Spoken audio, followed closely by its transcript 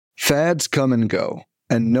Fads come and go,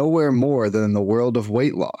 and nowhere more than in the world of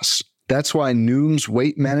weight loss. That's why Noom's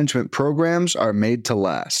weight management programs are made to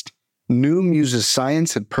last. Noom uses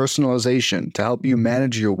science and personalization to help you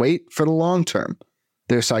manage your weight for the long term.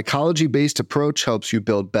 Their psychology-based approach helps you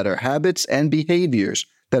build better habits and behaviors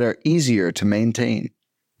that are easier to maintain.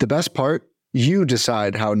 The best part? You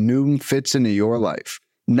decide how Noom fits into your life,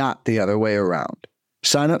 not the other way around.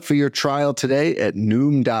 Sign up for your trial today at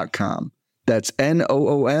Noom.com. That's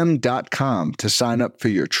Noom.com to sign up for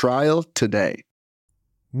your trial today.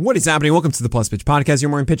 What is happening? Welcome to the Plus Pitch Podcast, your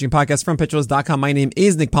morning pitching podcast from pitcherlist.com. My name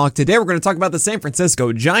is Nick Pollock. Today we're going to talk about the San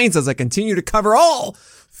Francisco Giants as I continue to cover all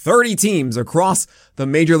 30 teams across the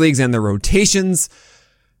major leagues and their rotations.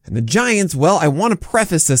 And the Giants, well, I want to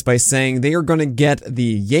preface this by saying they are going to get the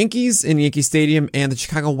Yankees in Yankee Stadium and the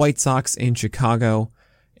Chicago White Sox in Chicago.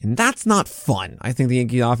 And that's not fun. I think the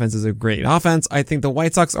Yankee offense is a great offense. I think the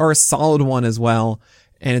White Sox are a solid one as well.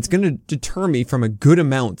 And it's going to deter me from a good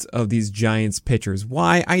amount of these Giants pitchers.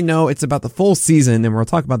 Why? I know it's about the full season, and we'll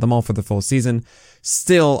talk about them all for the full season.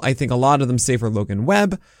 Still, I think a lot of them, save for Logan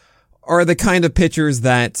Webb, are the kind of pitchers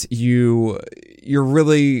that you're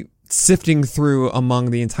really sifting through among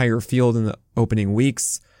the entire field in the opening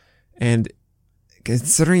weeks. And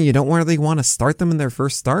considering you don't really want to start them in their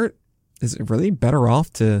first start, is it really better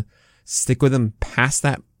off to stick with them past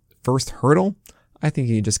that first hurdle? I think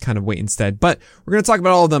you can just kind of wait instead. But we're going to talk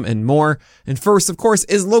about all of them and more. And first, of course,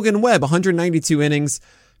 is Logan Webb. 192 innings,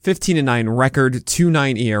 15-9 record,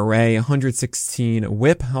 2.9 ERA, 116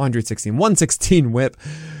 whip, 116 whip,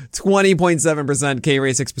 20.7% K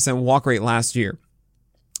rate, 6% walk rate last year.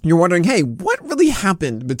 You're wondering, hey, what really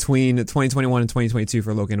happened between 2021 and 2022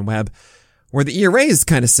 for Logan Webb, where the ERA is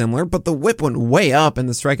kind of similar, but the whip went way up and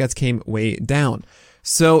the strikeouts came way down?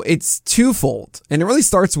 So it's twofold, and it really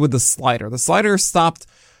starts with the slider. The slider stopped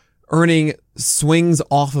earning swings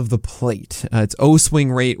off of the plate. Its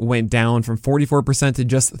O-swing rate went down from 44% to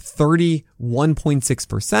just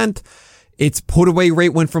 31.6%. Its put-away rate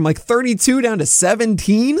went from like 32 down to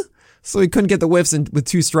 17, so he couldn't get the whiffs with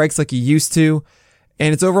two strikes like he used to.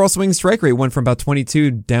 And its overall swing strike rate went from about 22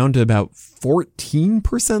 down to about 14%,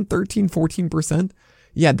 14%.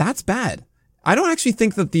 Yeah, that's bad. I don't actually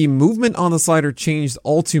think that the movement on the slider changed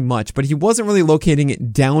all too much, but he wasn't really locating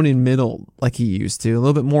it down in middle like he used to, a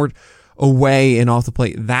little bit more away and off the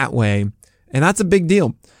plate that way. And that's a big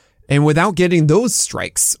deal. And without getting those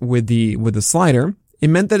strikes with the slider, it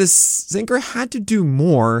meant that his sinker had to do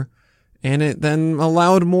more, and it then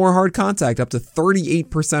allowed more hard contact, up to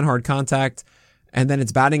 38% hard contact. And then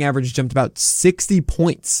its batting average jumped about 60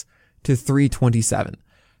 points to 327.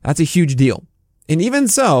 That's a huge deal. And even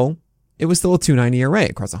so, it was still a 2.9 ERA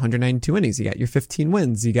across 192 innings. You got your 15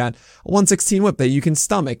 wins. You got a 116 whip that you can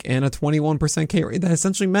stomach and a 21% K rate. That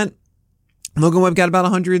essentially meant Logan Webb got about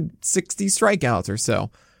 160 strikeouts or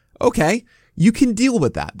so. Okay, you can deal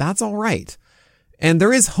with that. That's all right. And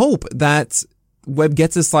there is hope that Webb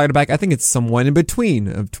gets his slider back. I think it's somewhat in between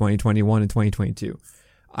of 2021 and 2022.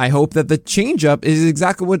 I hope that the changeup is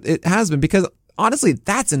exactly what it has been, because honestly,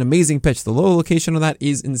 that's an amazing pitch. The low location of that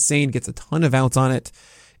is insane. Gets a ton of outs on it.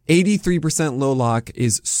 83% low lock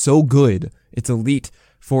is so good. It's elite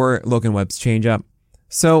for Logan Webb's changeup.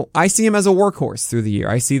 So I see him as a workhorse through the year.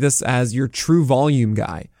 I see this as your true volume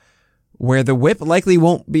guy, where the whip likely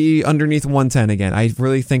won't be underneath 110 again. I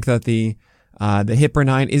really think that the hit per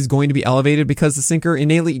nine is going to be elevated because the sinker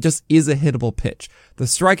innately just is a hittable pitch. The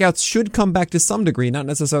strikeouts should come back to some degree, not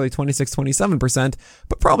necessarily 26, 27%,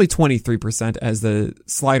 but probably 23% as the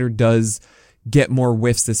slider does get more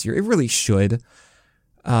whiffs this year. It really should.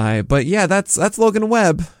 But yeah, that's Logan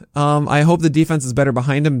Webb. I hope the defense is better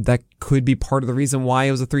behind him. That could be part of the reason why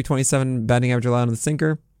it was a 327 batting average allowed on the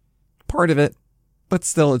sinker. Part of it, but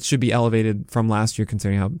still it should be elevated from last year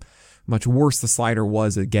considering how much worse the slider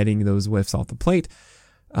was at getting those whiffs off the plate.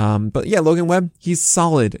 But yeah, Logan Webb, he's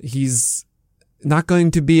solid. He's not going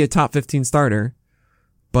to be a top 15 starter,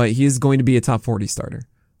 but he is going to be a top 40 starter,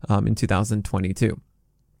 in 2022.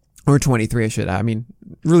 Or 23, I should add. I mean,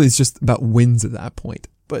 really it's just about wins at that point,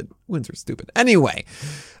 but wins are stupid. Anyway,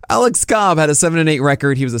 Alex Cobb had a 7-8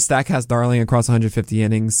 record. He was a Statcast darling across 150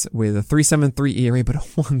 innings with a 3.73 ERA, but a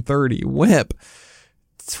 130 whip,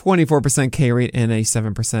 24% K rate, and a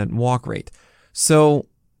 7% walk rate. So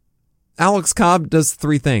Alex Cobb does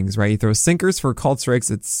three things, right? He throws sinkers for called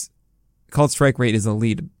strikes. Its called strike rate is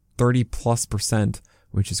elite, 30+%,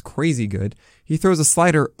 which is crazy good. He throws a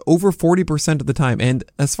slider over 40% of the time. And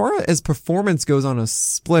as far as performance goes on a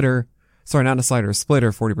splitter, sorry, not a slider, a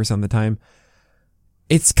splitter 40% of the time,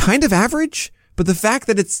 it's kind of average. But the fact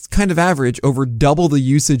that it's kind of average over double the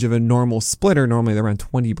usage of a normal splitter, normally they're around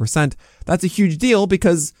 20%, that's a huge deal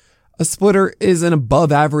because A splitter is an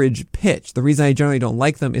above average pitch. The reason I generally don't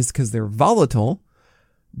like them is because they're volatile,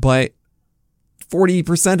 but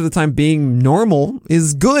 40% of the time being normal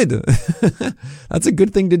is good. That's a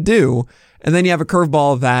good thing to do. And then you have a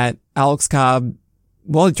curveball that Alex Cobb,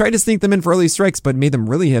 well, he tried to sneak them in for early strikes, but made them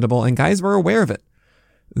really hittable, and guys were aware of it.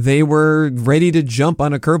 They were ready to jump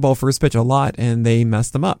on a curveball first pitch a lot, and they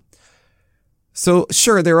messed them up. So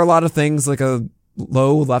sure, there are a lot of things like a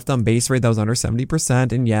low left on base rate that was under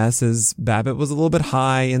 70%. And yes, his BABIP was a little bit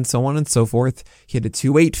high and so on and so forth. He had a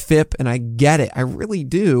 2.8 FIP, and I get it. I really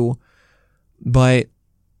do. But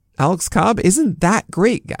Alex Cobb isn't that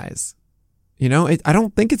great, guys. You know, I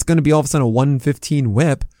don't think it's going to be all of a sudden a 115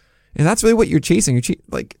 whip. And that's really what you're chasing.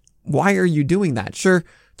 Why are you doing that? Sure,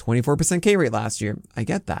 24% K rate last year. I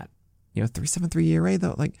get that. 3.73 ERA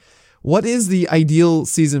though. What is the ideal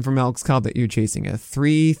season from Alex Cobb that you're chasing? A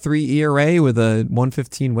 3.3 ERA with a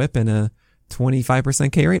 115 whip and a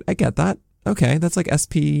 25% K rate? I get that. Okay, that's like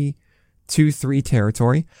SP 2.3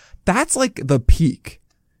 territory. That's like the peak,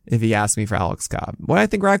 if you ask me, for Alex Cobb. What I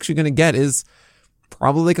think we're actually going to get is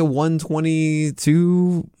probably like a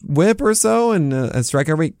 122 whip or so, and a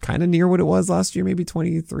strikeout rate kind of near what it was last year, maybe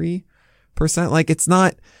 23%. It's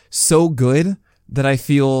not so good that I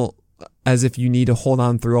feel as if you need to hold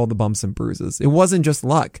on through all the bumps and bruises. It wasn't just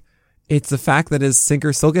luck. It's the fact that his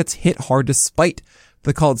sinker still gets hit hard despite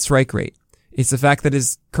the called strike rate. It's the fact that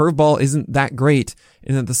his curveball isn't that great,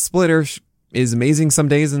 and that the splitter is amazing some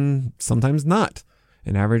days and sometimes not.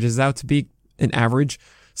 It averages out to be an average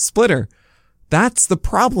splitter. That's the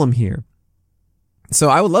problem here. So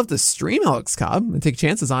I would love to stream Alex Cobb and take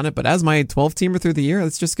chances on it, but as my 12-teamer through the year,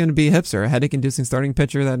 it's just going to be a hipster, a headache-inducing starting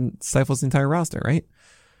pitcher that stifles the entire roster, right?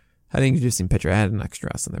 Headache-inducing pitcher, I had an extra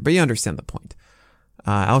S in there, but you understand the point.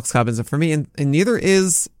 Alex Cobb isn't for me, and neither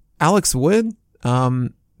is Alex Wood.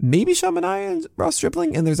 Maybe Sean Manaea and Ross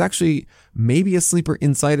Stripling, and there's actually maybe a sleeper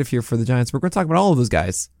inside of here for the Giants. We're going to talk about all of those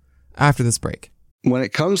guys after this break. When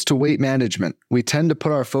it comes to weight management, we tend to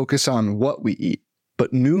put our focus on what we eat,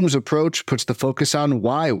 but Noom's approach puts the focus on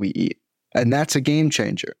why we eat, and that's a game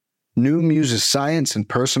changer. Noom uses science and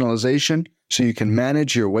personalization so you can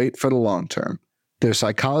manage your weight for the long term. Their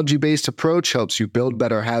psychology-based approach helps you build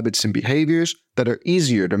better habits and behaviors that are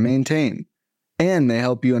easier to maintain. And they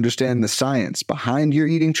help you understand the science behind your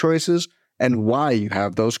eating choices and why you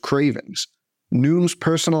have those cravings. Noom's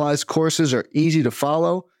personalized courses are easy to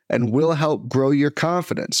follow and will help grow your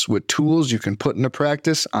confidence with tools you can put into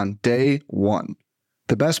practice on day one.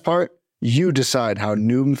 The best part? You decide how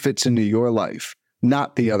Noom fits into your life,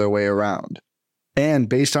 not the other way around. And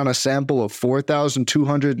based on a sample of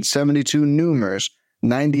 4,272 Noomers,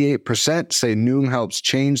 98% say Noom helps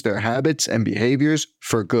change their habits and behaviors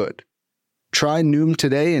for good. Try Noom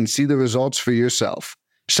today and see the results for yourself.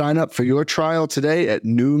 Sign up for your trial today at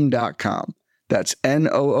Noom.com. That's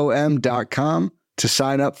Noom.com to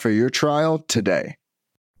sign up for your trial today.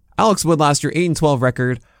 Alex Wood last year, 8-12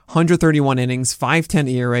 record, 131 innings,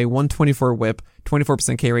 5.10 ERA, 124 whip,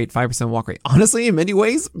 24% K rate, 5% walk rate. Honestly, in many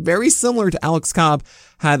ways, very similar to Alex Cobb.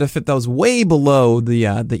 Had a FIP that was way below the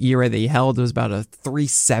ERA that he held. It was about a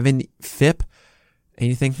 3.7 FIP. And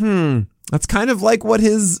you think, that's kind of like what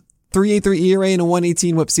his 3.83 ERA and a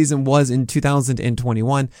 1.18 whip season was in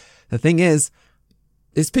 2021. The thing is,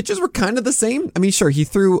 his pitches were kind of the same. I mean, sure, he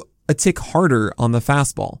threw a tick harder on the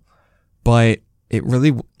fastball, but it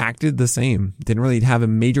really acted the same. Didn't really have a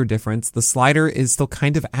major difference. The slider is still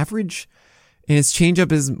kind of average, and his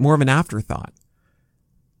changeup is more of an afterthought.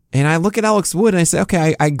 And I look at Alex Wood and I say,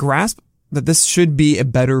 okay, I grasp that this should be a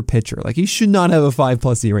better pitcher. Like, he should not have a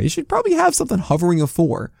 5+ ERA. He should probably have something hovering a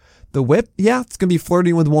 4. The whip, yeah, it's going to be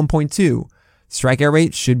flirting with 1.2. Strikeout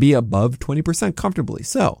rate should be above 20% comfortably.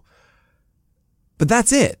 So, but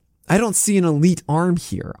that's it. I don't see an elite arm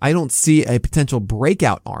here. I don't see a potential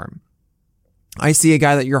breakout arm. I see a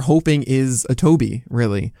guy that you're hoping is a Toby,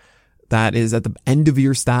 really, that is at the end of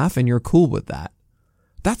your staff and you're cool with that.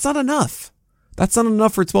 That's not enough. That's not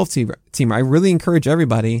enough for a 12-teamer. I really encourage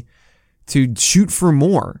everybody to shoot for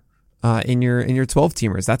more in your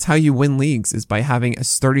 12-teamers. That's how you win leagues, is by having a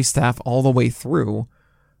sturdy staff all the way through,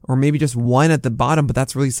 or maybe just one at the bottom, but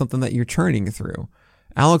that's really something that you're churning through.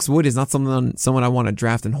 Alex Wood is not someone I want to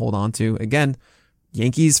draft and hold on to. Again,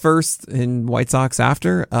 Yankees first and White Sox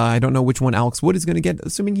after. I don't know which one Alex Wood is going to get.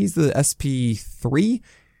 Assuming he's the SP3,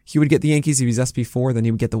 he would get the Yankees. If he's SP4, then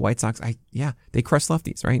he would get the White Sox. They crush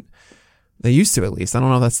lefties, right? They used to, at least. I don't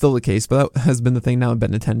know if that's still the case, but that has been the thing now in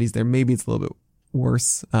betting attendees there. Maybe it's a little bit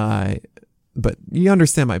worse. But you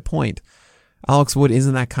understand my point. Alex Wood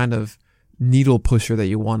isn't that kind of needle pusher that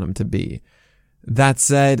you want him to be. That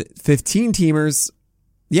said, 15-teamers,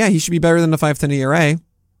 yeah, he should be better than a 5.10 ERA.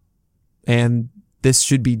 and this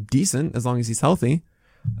should be decent as long as he's healthy.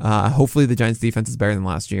 Hopefully the Giants defense is better than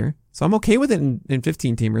last year. So I'm okay with it in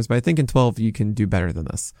 15 teamers, but I think in 12 you can do better than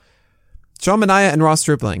this. Sean Manaea and Ross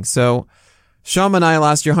Stripling. So Sean Manaea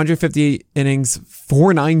last year, 150 innings,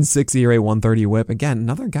 4.96 ERA, 130 whip. Again,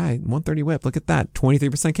 another guy, 130 whip. Look at that.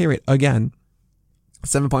 23% K rate. Again,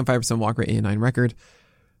 7.5% walk rate, 8-9 record.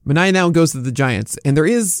 Manaea now goes to the Giants. And there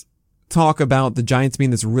is talk about the Giants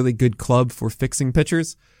being this really good club for fixing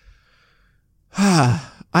pitchers.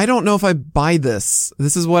 I don't know if I buy this.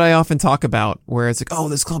 This is what I often talk about, where it's like, oh,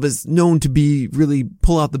 this club is known to be really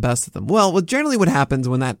pull out the best of them. Well, generally what happens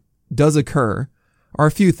when that does occur are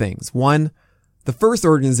a few things. One, the first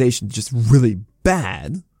organization is just really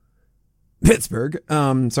bad. Pittsburgh.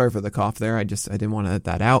 Sorry for the cough there. I didn't want to let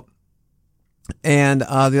that out. And the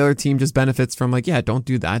other team just benefits from like, yeah, don't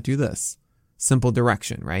do that, do this. Simple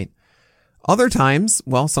direction, right? Other times,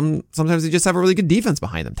 well, sometimes they just have a really good defense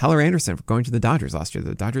behind them. Tyler Anderson going to the Dodgers last year.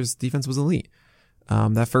 The Dodgers defense was elite.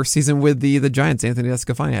 That first season with the Giants, Anthony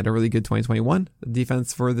Descafani had a really good 2021. The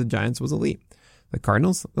defense for the Giants was elite. The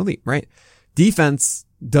Cardinals, elite, right? Defense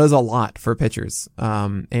does a lot for pitchers.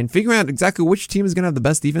 And figuring out exactly which team is going to have the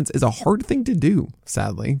best defense is a hard thing to do,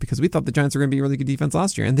 sadly, because we thought the Giants were going to be a really good defense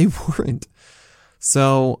last year, and they weren't.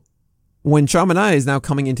 So when Sean Manaea is now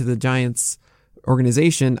coming into the Giants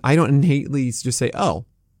organization, I don't innately just say, oh,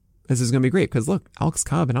 this is going to be great. Because look, Alex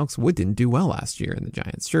Cobb and Alex Wood didn't do well last year in the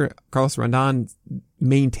Giants. Sure, Carlos Rondon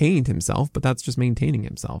maintained himself, but that's just maintaining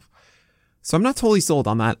himself. So I'm not totally sold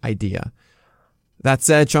on that idea. That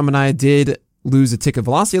said, Sean Manaea did lose a tick of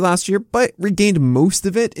velocity last year, but regained most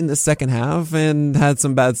of it in the second half and had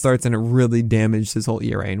some bad starts, and it really damaged his whole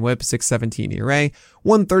ERA and whip. 6.17 ERA,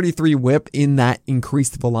 133 whip in that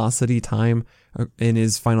increased velocity time in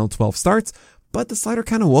his final 12 starts. But the slider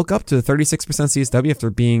kind of woke up to 36% CSW after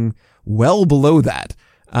being well below that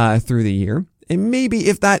through the year. And maybe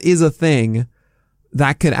if that is a thing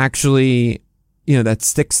that could actually, that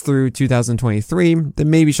sticks through 2023, then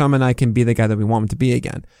maybe Sean Manaea can be the guy that we want him to be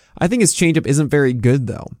again. I think his changeup isn't very good,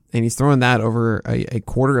 though. And he's throwing that over a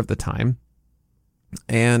quarter of the time.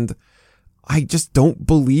 And I just don't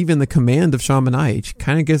believe in the command of Sean Manaea. He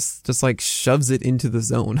kind of just like shoves it into the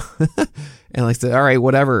zone. And like said, all right,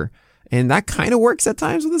 whatever. And that kind of works at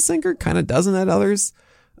times with a sinker, kind of doesn't at others.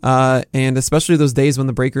 And especially those days when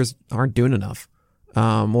the breakers aren't doing enough.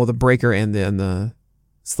 Well, the breaker and the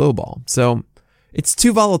slow ball. So it's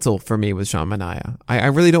too volatile for me with Sean Manaea. I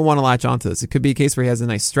really don't want to latch onto this. It could be a case where he has a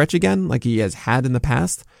nice stretch again, like he has had in the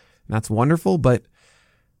past. And that's wonderful, but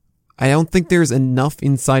I don't think there's enough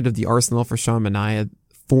inside of the arsenal for Sean Manaea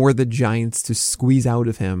for the Giants to squeeze out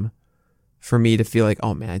of him for me to feel like,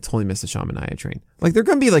 oh man, I totally missed the Sean Manaea train. Like there are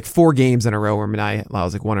going to be like 4 games in a row where Manaea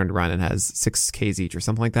allows like 1 earned run and has 6 Ks each or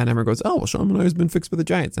something like that. And everyone goes, oh, well, Sean Manaea's been fixed by the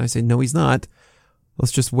Giants. And I say, no, he's not.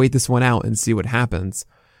 Let's just wait this one out and see what happens.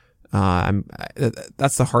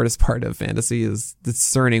 That's the hardest part of fantasy, is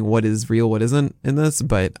discerning what is real, what isn't in this.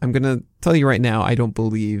 But I'm going to tell you right now, I don't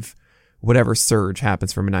believe whatever surge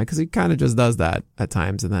happens for Manaea, because he kind of just does that at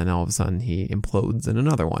times. And then all of a sudden he implodes in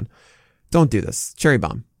another one. Don't do this. Cherry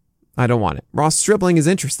bomb. I don't want it. Ross Stripling is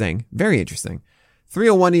interesting. Very interesting.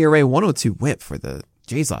 301 ERA, 102 whip for the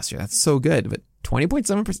Jays last year. That's so good. But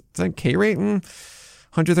 20.7% K rate,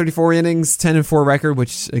 134 innings, 10-4 record,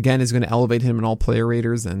 which again is going to elevate him in all player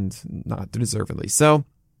raters, and not deservedly. So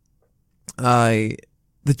the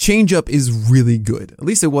changeup is really good. At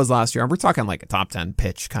least it was last year. We're talking like a top 10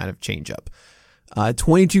 pitch kind of changeup.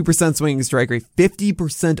 22% swinging strike rate,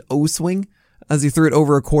 50% O swing, as he threw it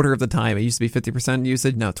over a quarter of the time. It used to be 50%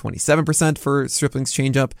 usage, now 27% for Stripling's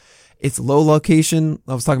changeup. It's low location.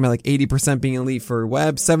 I was talking about like 80% being elite for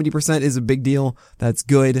Webb. 70% is a big deal. That's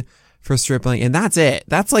good for Stripling. And that's it.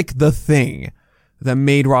 That's like the thing that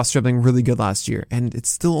made Ross Stripling really good last year. And it's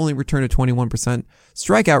still only returned a 21%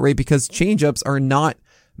 strikeout rate, because changeups are not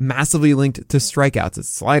massively linked to strikeouts. It's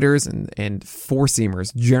sliders and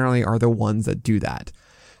four-seamers generally are the ones that do that.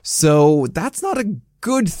 So that's not a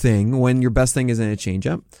good thing when your best thing isn't a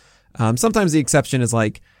changeup. Sometimes the exception is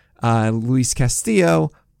like Luis Castillo,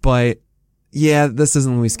 but yeah, this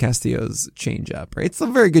isn't Luis Castillo's changeup, right? It's a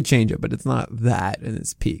very good changeup, but it's not that in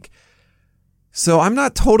its peak. So I'm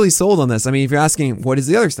not totally sold on this. I mean, if you're asking what is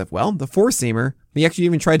the other stuff, well, the four-seamer, he actually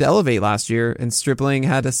even tried to elevate last year, and Stripling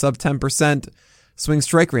had a sub 10% swing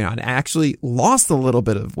strike rate on. Actually lost a little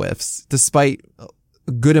bit of whiffs despite a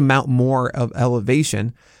good amount more of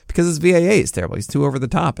elevation, because his VAA is terrible. He's too over the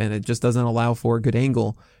top, and it just doesn't allow for a good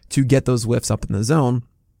angle to get those whiffs up in the zone.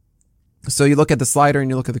 So you look at the slider and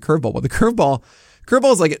you look at the curveball. Well, the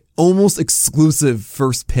curveball is like an almost exclusive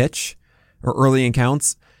first pitch or early in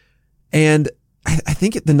counts. And I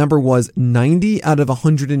think the number was 90 out of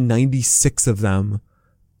 196 of them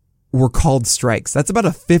were called strikes. That's about a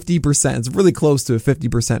 50%. It's really close to a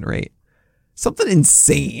 50% rate. Something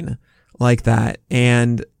insane like that.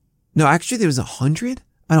 And no, actually there was 100.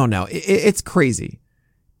 I don't know. It's crazy.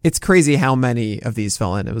 It's crazy how many of these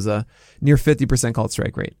fell in. It was a near 50% called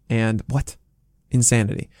strike rate. And what?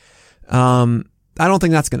 Insanity. I don't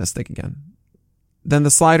think that's going to stick again. Then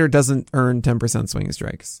the slider doesn't earn 10% swinging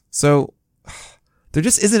strikes. So there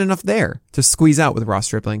just isn't enough there to squeeze out with Ross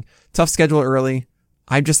Stripling. Tough schedule early.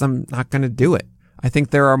 I'm not going to do it. I think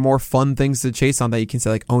there are more fun things to chase on that you can say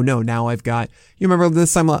like, oh no, now I've got, you remember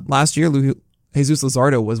this time last year, Jesus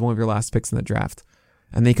Luzardo was one of your last picks in the draft.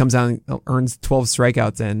 And then he comes out and earns 12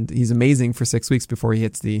 strikeouts and he's amazing for 6 weeks before he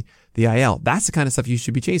hits the IL. That's the kind of stuff you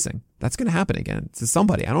should be chasing. That's going to happen again to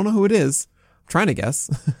somebody. I don't know who it is. I'm trying to guess.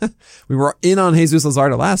 We were in on Jesus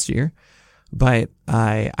Luzardo last year, but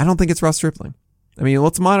I don't think it's Ross Stripling. I mean,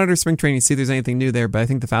 let's monitor spring training, see if there's anything new there, but I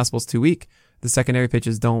think the fastball's too weak. The secondary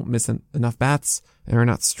pitches don't miss enough bats and are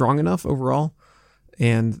not strong enough overall.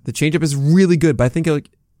 And the changeup is really good, but I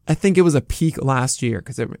think it was a peak last year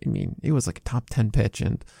because it was like a top 10 pitch,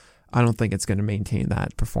 and I don't think it's going to maintain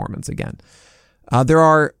that performance again. There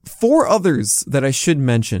are 4 others that I should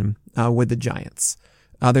mention with the Giants.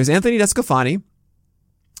 There's Anthony Descalfani,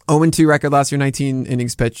 0-2 record last year, 19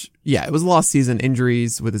 innings pitched. Yeah, it was a lost season,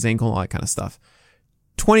 injuries with his ankle, all that kind of stuff.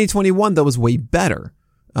 2021, though, was way better.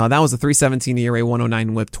 That was a 3.17 ERA,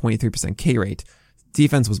 109 whip, 23% K rate.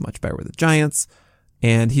 Defense was much better with the Giants.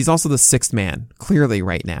 And he's also the 6th man, clearly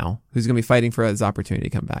right now, who's going to be fighting for his opportunity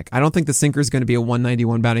to come back. I don't think the sinker is going to be a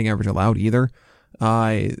 191 batting average allowed either,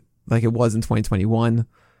 like it was in 2021.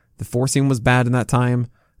 The four seam was bad in that time.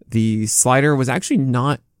 The slider was actually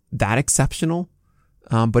not that exceptional,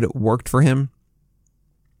 but it worked for him.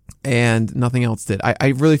 And nothing else did. I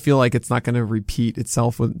really feel like it's not going to repeat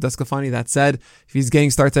itself with Descalfani. That said, if he's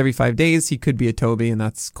getting starts every 5 days, he could be a Toby, and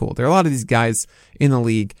that's cool. There are a lot of these guys in the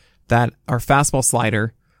league that are fastball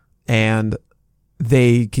slider, and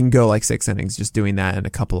they can go like 6 innings just doing that and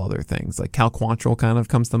a couple other things. Like Cal Quantrill kind of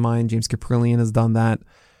comes to mind. James Caprillion has done that.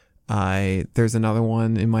 There's another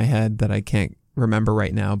one in my head that I can't remember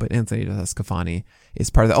right now, but Anthony Descalfani is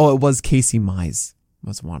part of that. Oh, it was Casey Mize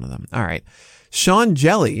was one of them. All right. Sean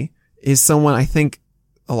Jelly is someone I think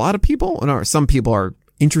a lot of people, or some people, are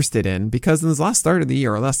interested in because in his last start of the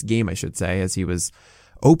year, or last game, I should say, as he was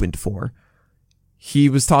opened for, he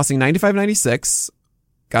was tossing 95-96,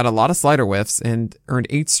 got a lot of slider whiffs, and earned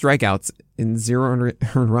 8 strikeouts in 0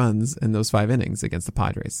 earned runs in those 5 innings against the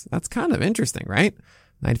Padres. That's kind of interesting, right?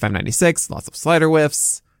 95-96, lots of slider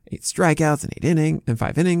whiffs, 8 strikeouts in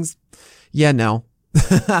 5 innings. Yeah, no.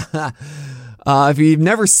 If you've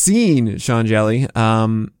never seen Sean Jelly,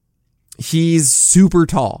 he's super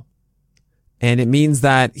tall. And it means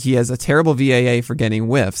that he has a terrible VAA for getting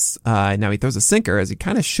whiffs. Now he throws a sinker, as he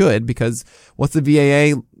kind of should, because what's the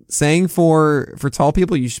VAA saying for tall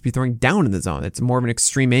people? You should be throwing down in the zone. It's more of an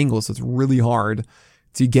extreme angle, so it's really hard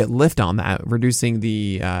to get lift on that, reducing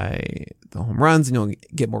the home runs, and you'll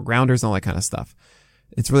get more grounders and all that kind of stuff.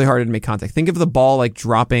 It's really hard to make contact. Think of the ball like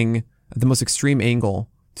dropping at the most extreme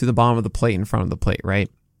angle to the bottom of the plate in front of the plate, right?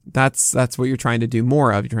 That's what you're trying to do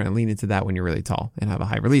more of. You're trying to lean into that when you're really tall and have a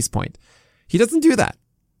high release point. He doesn't do that.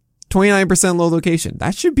 29% low location.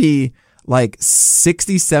 That should be like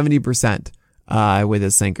 60, 70% with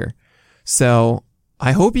his sinker. So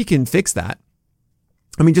I hope he can fix that.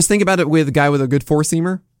 I mean, just think about it with a guy with a good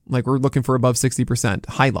four-seamer. Like, we're looking for above 60%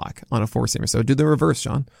 high lock on a four-seamer. So do the reverse,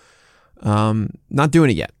 Sean. Not doing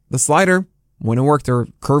it yet. The slider, when it worked, or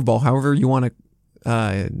curveball, however you want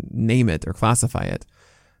to name it or classify it,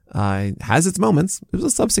 has its moments. It was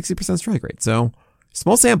a sub 60% strike rate. So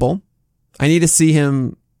small sample. I need to see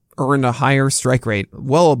him earn a higher strike rate,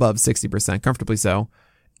 well above 60%, comfortably so,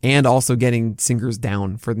 and also getting sinkers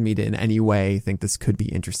down for me to in any way think this could be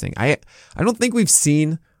interesting. I don't think we've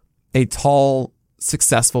seen a tall,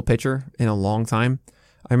 successful pitcher in a long time.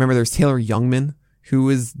 I remember there's Taylor Youngman, who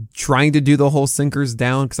is trying to do the whole sinkers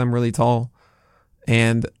down because I'm really tall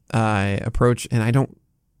and approach, and I don't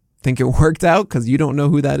think it worked out because you don't know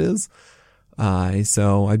who that is.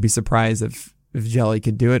 So I'd be surprised if Jelly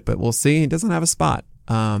could do it, but we'll see. He doesn't have a spot.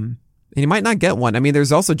 And he might not get one. I mean,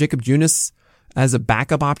 there's also Jacob Junis as a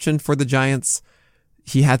backup option for the Giants.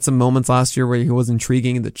 He had some moments last year where he was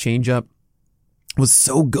intriguing. The changeup was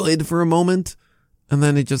so good for a moment, and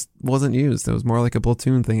then it just wasn't used. It was more like a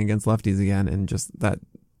platoon thing against lefties again, and just that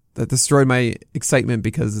destroyed my excitement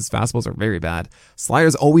because his fastballs are very bad.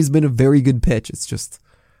 Slider's always been a very good pitch. It's just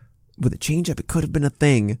with a changeup, it could have been a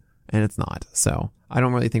thing, and it's not. So I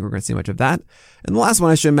don't really think we're going to see much of that. And the last one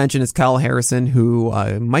I should mention is Kyle Harrison, who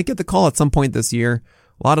might get the call at some point this year.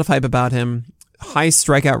 A lot of hype about him. High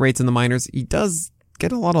strikeout rates in the minors. He does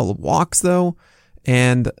get a lot of walks, though.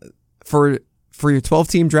 And for your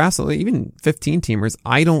 12-team drafts, even 15-teamers,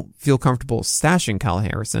 I don't feel comfortable stashing Kyle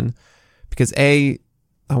Harrison because A,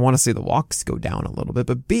 I want to see the walks go down a little bit,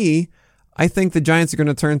 but B, I think the Giants are going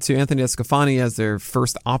to turn to Anthony Escafani as their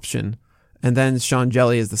first option, and then Sean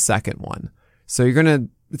Jelly is the second one. So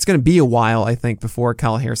it's going to be a while, I think, before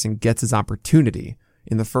Kyle Harrison gets his opportunity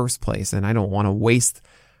in the first place, and I don't want to waste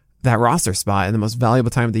that roster spot in the most valuable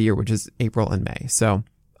time of the year, which is April and May. So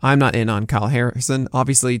I'm not in on Kyle Harrison.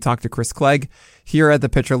 Obviously, talk to Chris Clegg here at the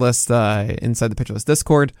Pitcher List, inside the Pitcher List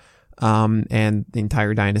Discord, and the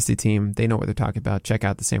entire Dynasty team. They know what they're talking about. Check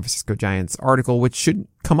out the San Francisco Giants article, which should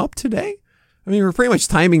come up today. I mean, we're pretty much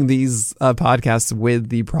timing these podcasts with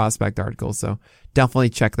the prospect articles, so definitely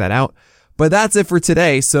check that out. But that's it for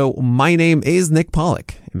today. So my name is Nick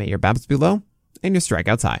Pollock, and may your BABIPs be low and your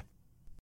strikeouts high.